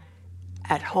are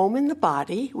at home in the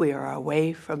body, we are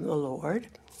away from the Lord,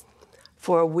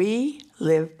 for we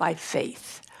live by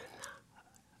faith,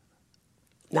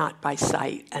 not by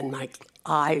sight, and my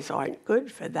eyes aren't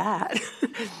good for that.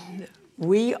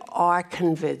 We are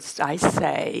convinced, I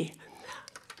say,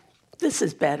 this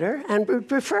is better, and we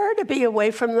prefer to be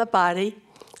away from the body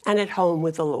and at home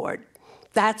with the Lord.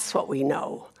 That's what we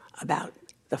know about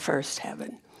the first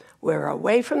heaven. We're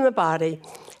away from the body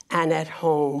and at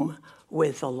home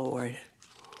with the Lord.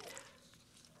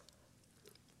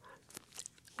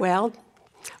 Well,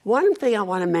 one thing I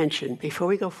want to mention before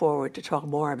we go forward to talk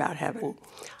more about heaven,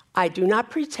 I do not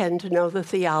pretend to know the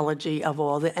theology of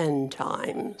all the end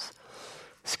times.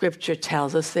 Scripture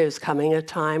tells us there's coming a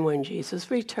time when Jesus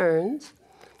returns,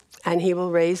 and he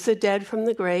will raise the dead from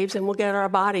the graves, and we'll get our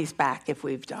bodies back if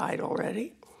we've died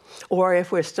already. Or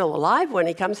if we're still alive when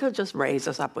he comes, he'll just raise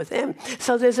us up with him.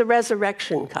 So there's a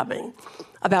resurrection coming.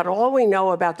 About all we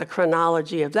know about the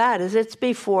chronology of that is it's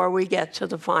before we get to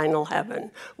the final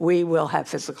heaven. We will have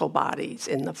physical bodies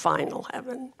in the final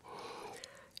heaven.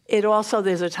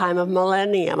 There's a time of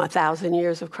millennium, 1,000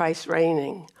 years of Christ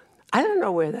reigning. I don't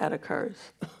know where that occurs.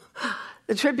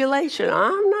 The tribulation,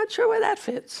 I'm not sure where that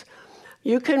fits.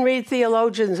 You can read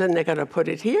theologians, and they're going to put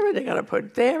it here, and they're going to put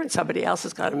it there, and somebody else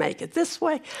is going to make it this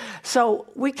way. So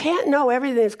we can't know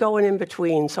everything that's going in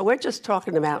between. So we're just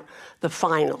talking about the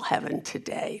final heaven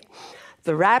today.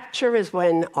 The rapture is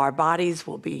when our bodies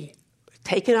will be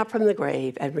taken up from the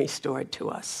grave and restored to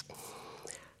us.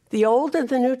 The Old and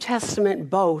the New Testament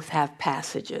both have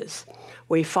passages.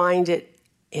 We find it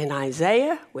in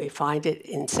Isaiah, we find it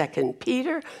in 2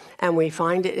 Peter, and we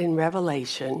find it in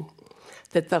Revelation,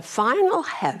 that the final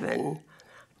heaven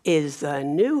is the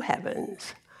new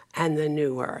heavens and the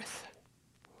new earth.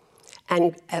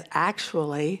 And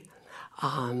actually,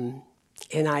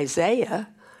 in Isaiah,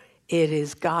 it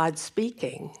is God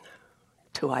speaking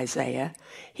to Isaiah.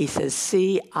 He says,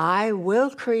 "See, I will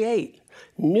create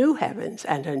new heavens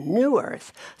and a new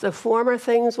earth. The former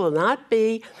things will not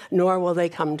be, nor will they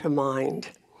come to mind."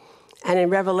 And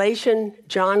in Revelation,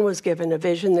 John was given a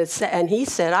vision and he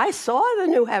said, "I saw the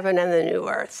new heaven and the new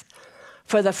earth.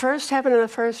 For the first heaven and the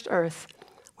first earth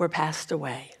were passed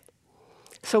away."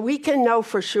 So we can know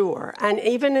for sure. And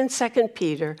even in 2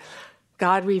 Peter,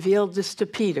 God revealed this to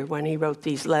Peter when he wrote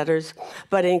these letters.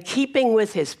 But in keeping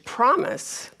with his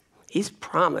promise, he's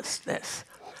promised this.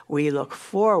 We look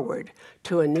forward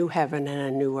to a new heaven and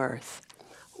a new earth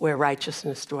where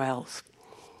righteousness dwells.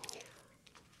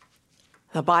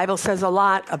 The Bible says a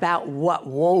lot about what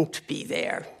won't be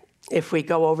there. If we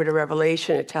go over to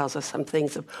Revelation, it tells us some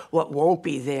things of what won't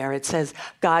be there. It says,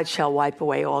 "God shall wipe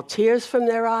away all tears from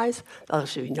their eyes. There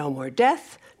shall be no more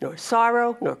death, nor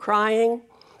sorrow, nor crying.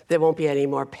 There won't be any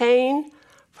more pain,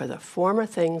 for the former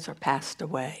things are passed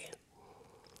away."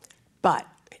 But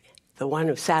the one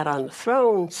who sat on the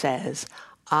throne says,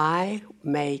 "I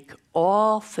make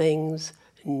all things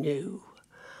new."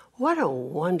 What a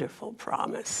wonderful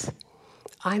promise.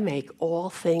 I make all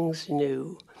things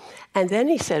new. And then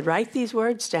he said, write these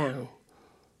words down.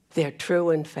 They're true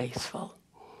and faithful.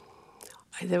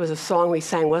 There was a song we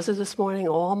sang, was it this morning?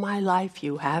 All my life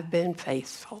you have been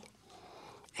faithful.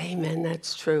 Amen,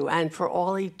 that's true. And for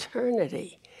all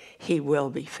eternity, he will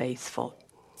be faithful.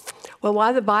 Well,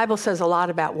 while the Bible says a lot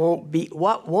about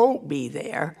what won't be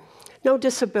there, no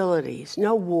disabilities,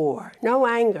 no war, no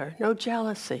anger, no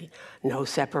jealousy, no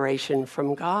separation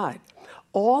from God.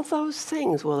 All those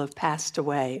things will have passed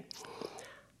away.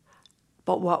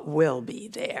 But what will be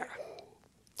there?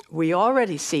 We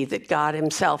already see that God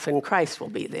himself in Christ will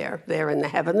be there. They're in the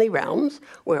heavenly realms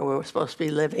where we're supposed to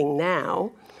be living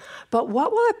now. But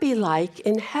what will it be like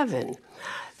in heaven?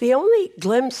 The only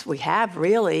glimpse we have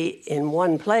really in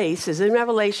one place is in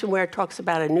Revelation where it talks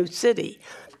about a new city,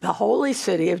 the holy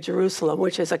city of Jerusalem,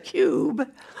 which is a cube.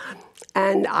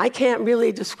 And I can't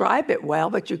really describe it well,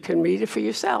 but you can read it for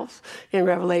yourself in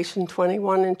Revelation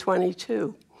 21 and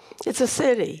 22. It's a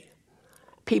city.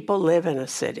 People live in a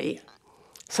city.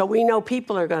 So we know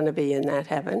people are going to be in that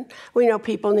heaven. We know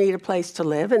people need a place to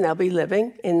live, and they'll be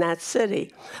living in that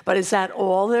city. But is that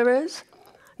all there is?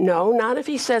 No, not if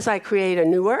he says, I create a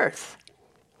new earth.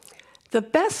 The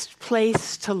best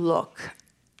place to look,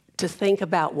 to think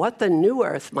about what the new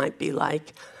earth might be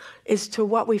like, is to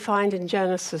what we find in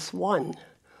Genesis 1.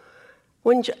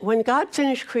 When God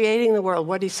finished creating the world,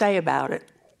 what did he say about it?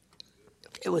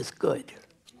 It was good.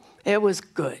 It was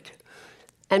good.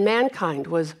 And mankind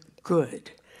was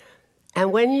good.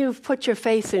 And when you've put your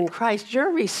faith in Christ,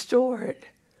 you're restored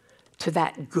to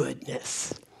that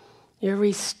goodness. You're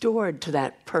restored to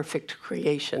that perfect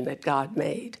creation that God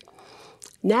made.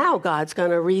 Now God's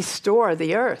going to restore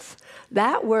the earth.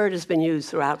 That word has been used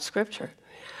throughout Scripture.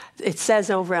 It says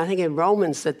over, I think in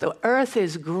Romans, that the earth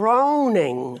is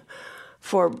groaning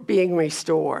for being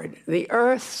restored. The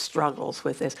earth struggles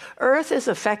with this. Earth is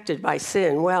affected by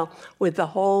sin. Well, with the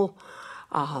whole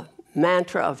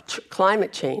mantra of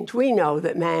climate change, we know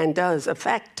that man does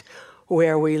affect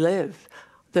where we live.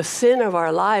 The sin of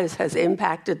our lives has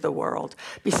impacted the world.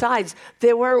 Besides,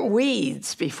 there weren't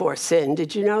weeds before sin.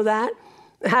 Did you know that?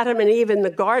 Adam and Eve in the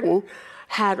garden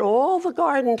had all the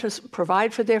garden to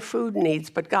provide for their food needs,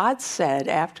 but God said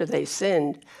after they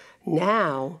sinned,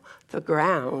 now the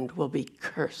ground will be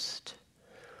cursed,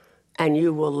 and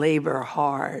you will labor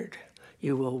hard.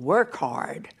 You will work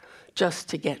hard just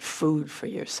to get food for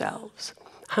yourselves.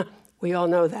 We all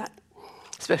know that,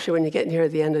 especially when you get near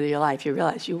the end of your life. You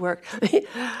realize you work.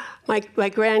 My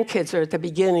grandkids are at the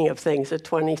beginning of things at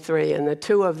 23, and the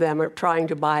two of them are trying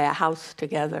to buy a house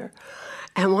together.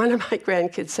 And one of my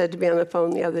grandkids said to me on the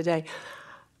phone the other day,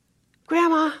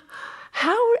 Grandma,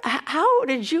 how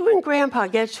did you and Grandpa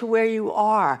get to where you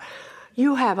are?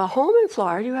 You have a home in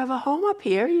Florida, you have a home up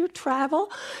here, you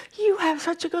travel, you have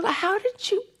such a good life. How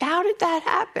did that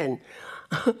happen?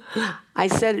 I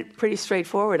said it pretty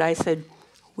straightforward. I said,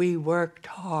 we worked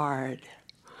hard.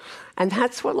 And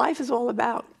that's what life is all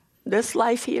about. This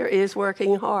life here is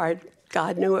working hard.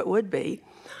 God knew it would be.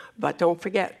 But don't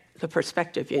forget the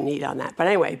perspective you need on that. But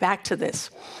anyway, back to this.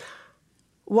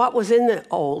 What was in the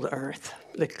old earth,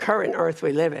 the current earth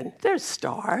we live in? There's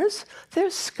stars,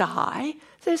 there's sky,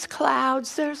 there's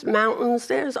clouds, there's mountains,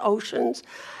 there's oceans,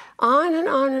 on and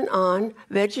on and on,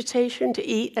 vegetation to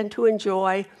eat and to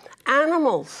enjoy,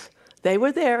 animals. They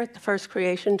were there at the first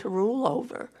creation to rule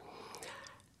over.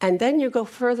 And then you go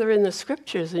further in the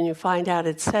scriptures and you find out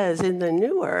it says in the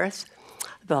new earth,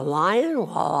 the lion will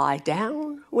lie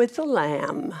down with the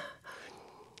lamb.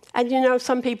 And you know,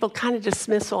 some people kind of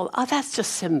dismiss that's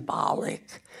just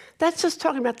symbolic. That's just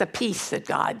talking about the peace that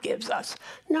God gives us.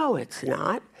 No, it's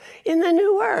not. In the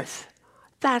new earth,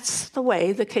 that's the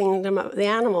way the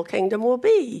animal kingdom will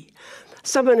be.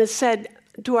 Someone has said,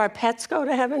 do our pets go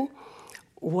to heaven?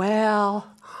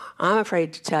 Well, I'm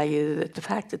afraid to tell you that the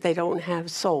fact that they don't have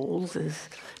souls is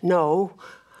no.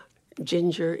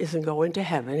 Ginger isn't going to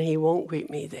heaven. He won't greet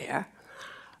me there.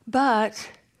 But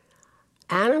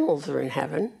animals are in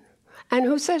heaven. And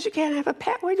who says you can't have a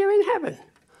pet when you're in heaven?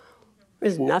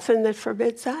 There's nothing that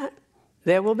forbids that.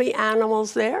 There will be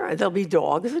animals there. There'll be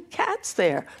dogs and cats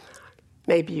there.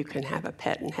 Maybe you can have a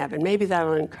pet in heaven. Maybe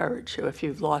that'll encourage you if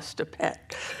you've lost a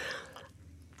pet.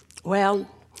 Well,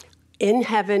 in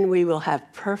heaven we will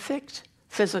have perfect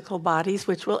physical bodies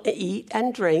which will eat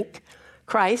and drink.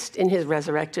 Christ in his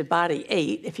resurrected body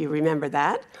ate, if you remember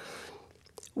that.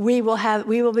 We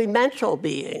will be mental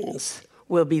beings.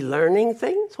 We'll be learning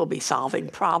things. We'll be solving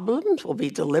problems. We'll be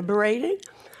deliberating.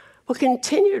 We'll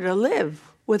continue to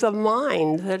live with a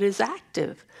mind that is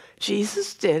active,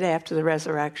 Jesus did after the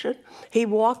resurrection. He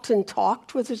walked and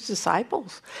talked with his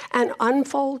disciples and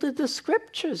unfolded the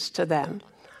scriptures to them.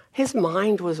 His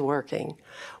mind was working.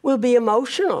 We'll be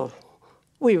emotional.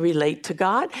 We relate to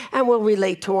God and we'll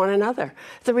relate to one another.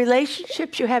 The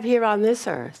relationships you have here on this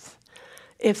earth,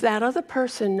 if that other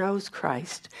person knows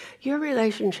Christ, your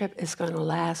relationship is going to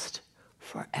last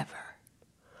forever.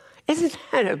 Isn't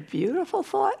that a beautiful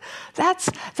thought?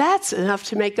 That's enough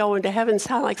to make going to heaven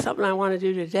sound like something I want to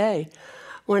do today.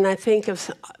 When I think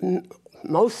of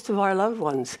most of our loved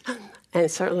ones, and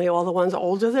certainly all the ones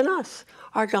older than us,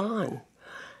 are gone.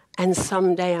 And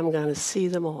someday I'm going to see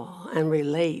them all and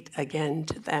relate again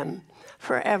to them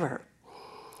forever.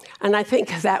 And I think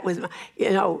that with,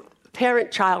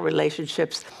 parent-child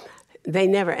relationships, they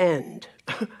never end.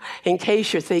 In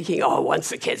case you're thinking, once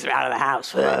the kids are out of the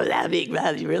house, that'd be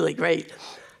really great.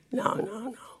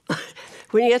 No.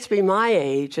 When you get to be my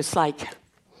age, it's like,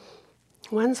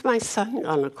 when's my son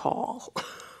going to call?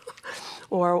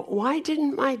 Or why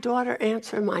didn't my daughter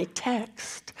answer my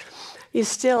text? You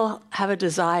still have a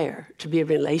desire to be in a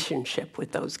relationship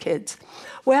with those kids.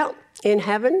 Well, in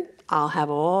heaven, I'll have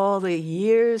all the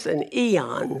years and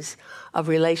eons of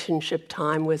relationship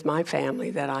time with my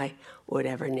family that I would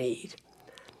ever need.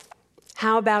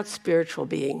 How about spiritual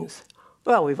beings?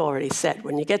 Well, we've already said,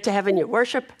 when you get to heaven, you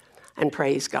worship and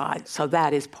praise God. So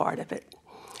that is part of it.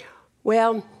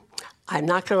 Well, I'm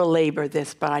not going to labor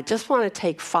this, but I just want to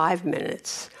take 5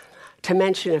 minutes to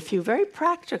mention a few very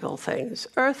practical things,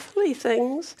 earthly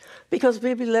things, because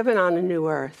we'll be living on a new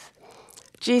earth.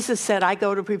 Jesus said, I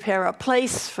go to prepare a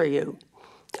place for you.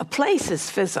 A place is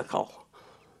physical.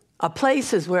 A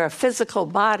place is where a physical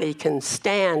body can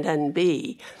stand and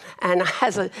be. And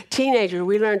as a teenager,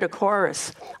 we learned a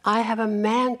chorus. I have a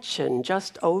mansion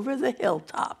just over the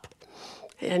hilltop.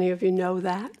 Any of you know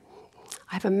that?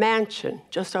 I have a mansion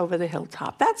just over the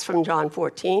hilltop. That's from John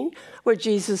 14, where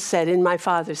Jesus said, in my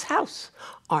Father's house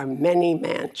are many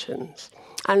mansions.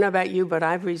 I don't know about you, but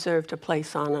I've reserved a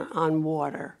place on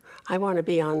water. I want to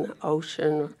be on the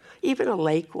ocean, or even a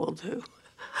lake will do.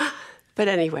 But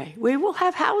anyway, we will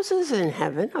have houses in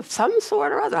heaven of some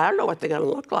sort or other. I don't know what they're going to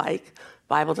look like. The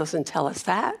Bible doesn't tell us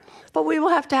that. But we will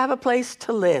have to have a place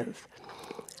to live.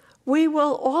 We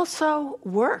will also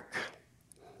work.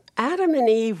 Adam and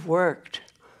Eve worked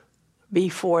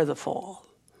before the fall.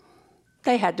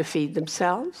 They had to feed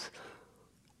themselves.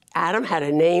 Adam had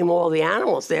to name all the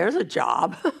animals. There's a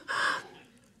job.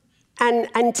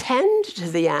 and tend to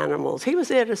the animals. He was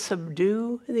there to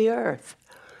subdue the earth,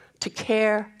 to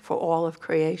care for all of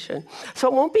creation. So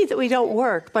it won't be that we don't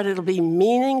work, but it'll be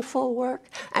meaningful work.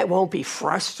 It won't be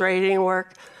frustrating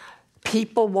work.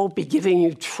 People won't be giving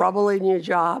you trouble in your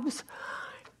jobs.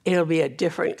 It'll be a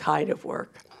different kind of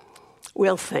work.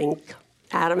 We'll think.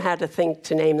 Adam had to think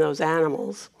to name those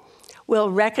animals. We'll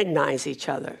recognize each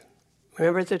other.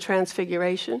 Remember the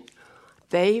Transfiguration?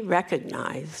 They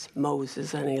recognized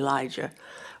Moses and Elijah.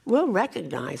 We'll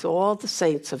recognize all the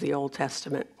saints of the Old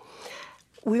Testament.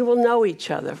 We will know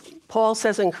each other. Paul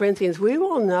says in Corinthians, we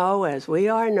will know as we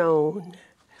are known.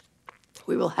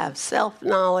 We will have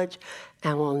self-knowledge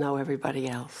and we'll know everybody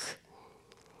else.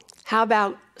 How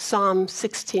about Psalm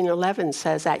 16:11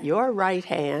 says, at your right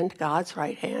hand, God's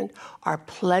right hand, are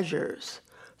pleasures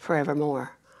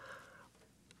forevermore.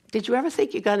 Did you ever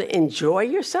think you're going to enjoy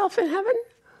yourself in heaven?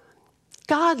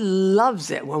 God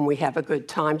loves it when we have a good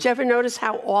time. Did you ever notice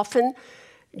how often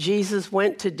Jesus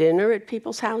went to dinner at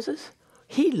people's houses?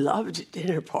 He loved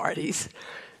dinner parties.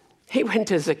 He went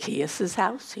to Zacchaeus'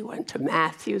 house. He went to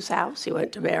Matthew's house. He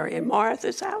went to Mary and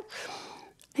Martha's house.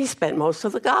 He spent most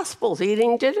of the Gospels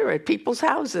eating dinner at people's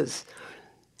houses.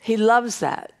 He loves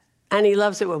that. And he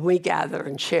loves it when we gather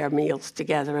and share meals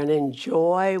together and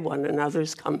enjoy one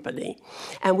another's company.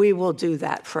 And we will do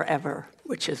that forever,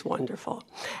 which is wonderful.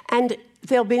 And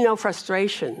there'll be no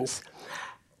frustrations.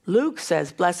 Luke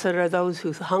says, blessed are those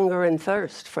who hunger and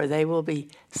thirst, for they will be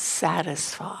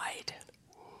satisfied.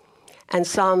 And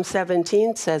Psalm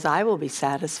 17 says, I will be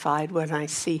satisfied when I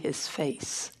see his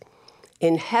face.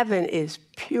 In heaven is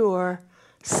pure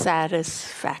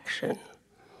satisfaction.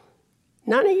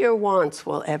 None of your wants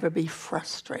will ever be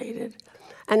frustrated,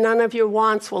 and none of your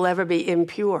wants will ever be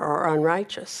impure or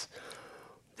unrighteous.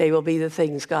 They will be the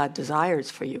things God desires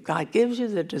for you. God gives you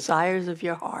the desires of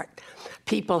your heart.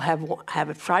 People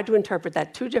have tried to interpret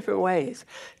that two different ways.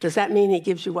 Does that mean he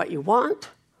gives you what you want?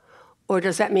 Or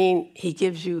does that mean he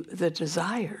gives you the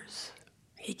desires?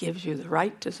 He gives you the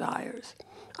right desires.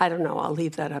 I don't know. I'll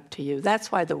leave that up to you.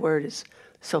 That's why the word is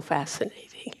so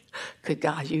fascinating. Could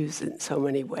God use it in so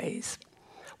many ways?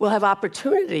 We'll have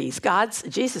opportunities.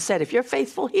 Jesus said, if you're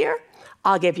faithful here,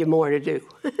 I'll give you more to do.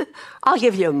 I'll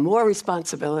give you more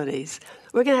responsibilities.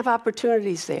 We're going to have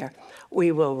opportunities there.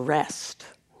 We will rest.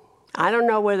 I don't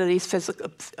know whether these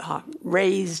physical,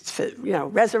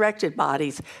 resurrected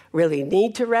bodies really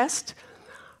need to rest,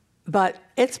 but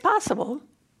it's possible.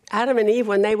 Adam and Eve,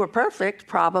 when they were perfect,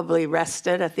 probably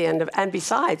rested at the end of, and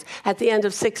besides, at the end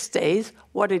of 6 days,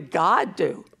 what did God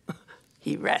do?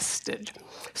 He rested.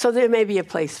 So there may be a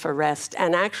place for rest,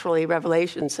 and actually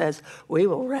Revelation says we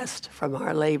will rest from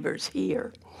our labors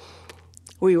here.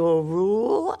 We will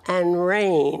rule and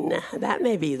reign. That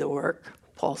may be the work.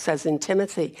 Paul says in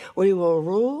Timothy, we will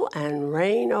rule and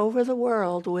reign over the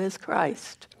world with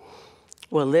Christ.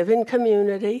 We'll live in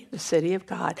community, the city of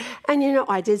God. And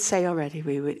I did say already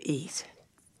we would eat.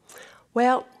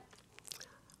 Well,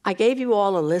 I gave you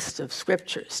all a list of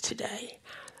scriptures today.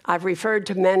 I've referred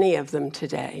to many of them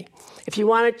today. If you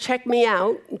want to check me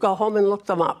out, go home and look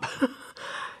them up.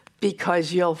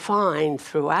 Because you'll find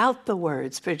throughout the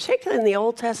words, particularly in the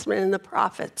Old Testament and the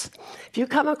prophets, if you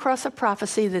come across a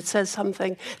prophecy that says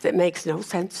something that makes no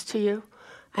sense to you,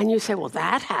 and you say, well,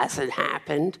 that hasn't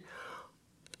happened,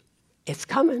 it's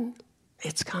coming.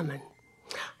 It's coming.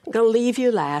 I'm going to leave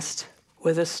you last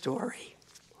with a story.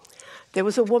 There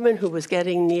was a woman who was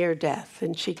getting near death,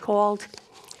 and she called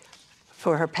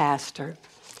for her pastor,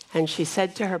 and she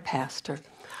said to her pastor,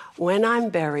 when I'm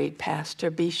buried, Pastor,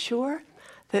 be sure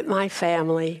that my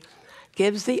family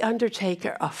gives the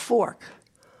undertaker a fork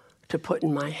to put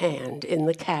in my hand in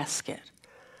the casket.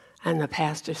 And the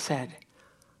pastor said,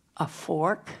 a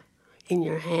fork in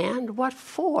your hand? What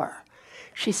for?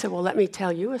 She said, well, let me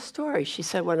tell you a story. She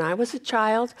said, when I was a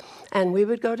child and we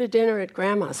would go to dinner at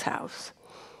Grandma's house,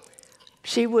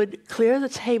 she would clear the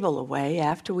table away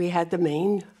after we had the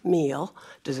main meal.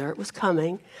 Dessert was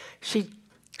coming. She'd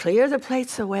clear the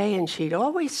plates away, and she'd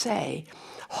always say,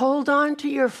 hold on to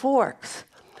your forks.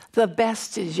 The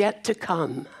best is yet to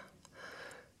come.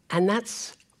 And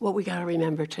that's what we got to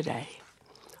remember today.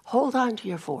 Hold on to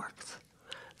your forks.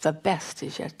 The best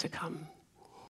is yet to come.